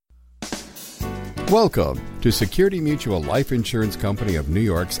Welcome to Security Mutual Life Insurance Company of New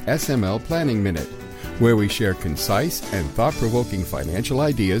York's SML Planning Minute, where we share concise and thought-provoking financial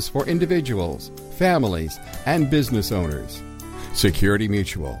ideas for individuals, families, and business owners. Security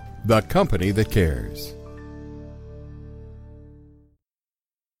Mutual, the company that cares.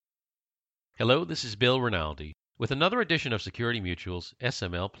 Hello, this is Bill Rinaldi with another edition of Security Mutual's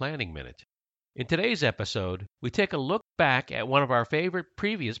SML Planning Minute. In today's episode, we take a look back at one of our favorite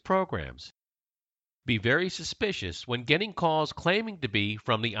previous programs. Be very suspicious when getting calls claiming to be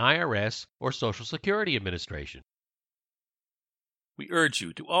from the IRS or Social Security Administration. We urge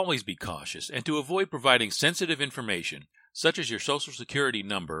you to always be cautious and to avoid providing sensitive information, such as your Social Security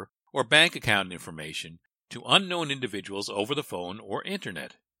number or bank account information, to unknown individuals over the phone or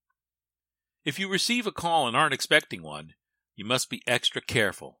internet. If you receive a call and aren't expecting one, you must be extra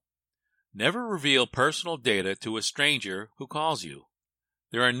careful. Never reveal personal data to a stranger who calls you.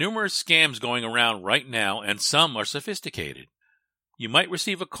 There are numerous scams going around right now, and some are sophisticated. You might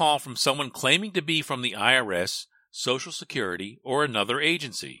receive a call from someone claiming to be from the IRS, Social Security, or another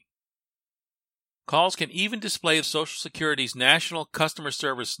agency. Calls can even display Social Security's National Customer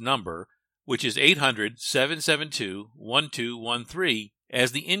Service number, which is 800-772-1213,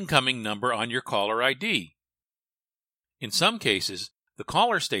 as the incoming number on your caller ID. In some cases, the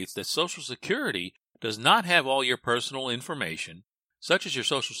caller states that Social Security does not have all your personal information, such as your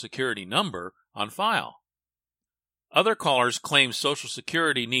Social Security number, on file. Other callers claim Social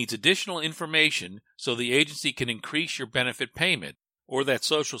Security needs additional information so the agency can increase your benefit payment, or that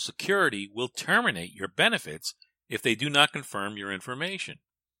Social Security will terminate your benefits if they do not confirm your information.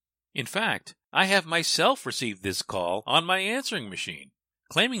 In fact, I have myself received this call on my answering machine,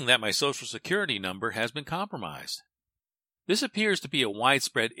 claiming that my Social Security number has been compromised. This appears to be a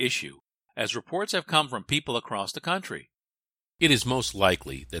widespread issue, as reports have come from people across the country. It is most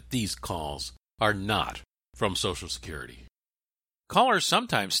likely that these calls are not from Social Security. Callers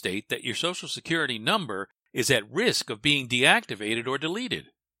sometimes state that your Social Security number is at risk of being deactivated or deleted.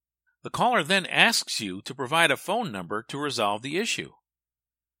 The caller then asks you to provide a phone number to resolve the issue.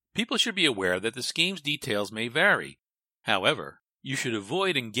 People should be aware that the scheme's details may vary. However, you should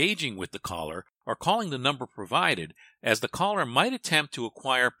avoid engaging with the caller or calling the number provided, as the caller might attempt to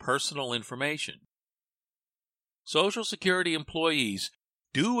acquire personal information. Social Security employees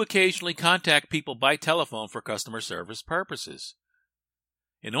do occasionally contact people by telephone for customer service purposes.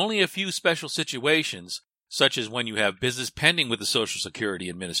 In only a few special situations, such as when you have business pending with the Social Security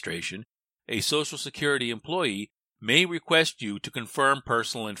Administration, a Social Security employee may request you to confirm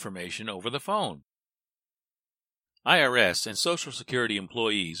personal information over the phone. IRS and Social Security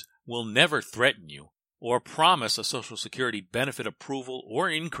employees will never threaten you or promise a Social Security benefit approval or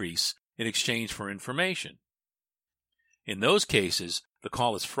increase in exchange for information. In those cases, the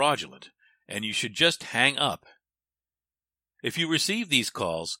call is fraudulent, and you should just hang up. If you receive these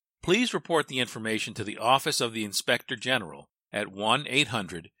calls, please report the information to the Office of the Inspector General at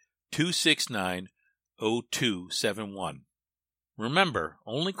 1-800-269-0271. Remember,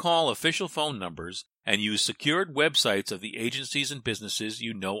 only call official phone numbers and use secured websites of the agencies and businesses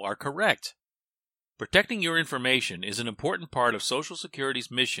you know are correct. Protecting your information is an important part of Social Security's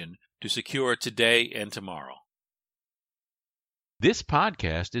mission to secure today and tomorrow. This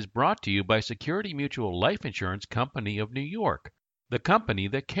podcast is brought to you by Security Mutual Life Insurance Company of New York, the company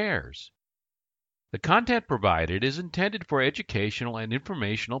that cares. The content provided is intended for educational and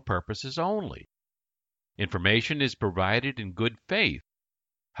informational purposes only. Information is provided in good faith.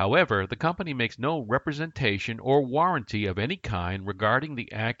 However, the company makes no representation or warranty of any kind regarding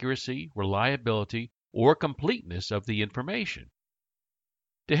the accuracy, reliability, or completeness of the information.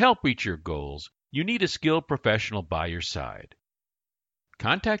 To help reach your goals, you need a skilled professional by your side.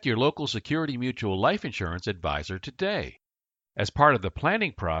 Contact your local Security Mutual Life Insurance advisor today. As part of the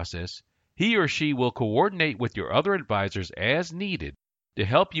planning process, he or she will coordinate with your other advisors as needed to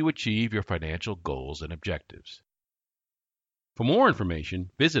help you achieve your financial goals and objectives. For more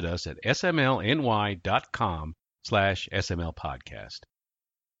information, visit us at smlny.com/smlpodcast.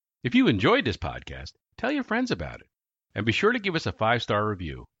 If you enjoyed this podcast, tell your friends about it, and be sure to give us a 5-star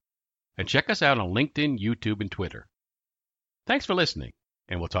review. And check us out on LinkedIn, YouTube, and Twitter. Thanks for listening,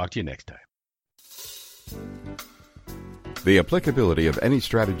 and we'll talk to you next time. The applicability of any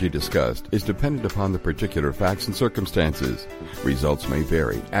strategy discussed is dependent upon the particular facts and circumstances. Results may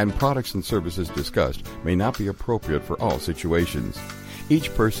vary, and products and services discussed may not be appropriate for all situations.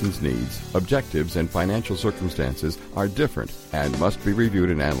 Each person's needs, objectives, and financial circumstances are different and must be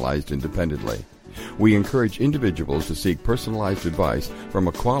reviewed and analyzed independently. We encourage individuals to seek personalized advice from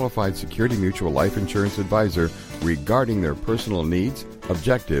a qualified Security Mutual Life Insurance advisor regarding their personal needs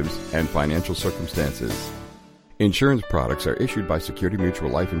objectives, and financial circumstances. Insurance products are issued by Security Mutual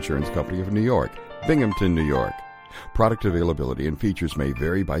Life Insurance Company of New York, Binghamton, New York. Product availability and features may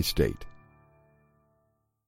vary by state.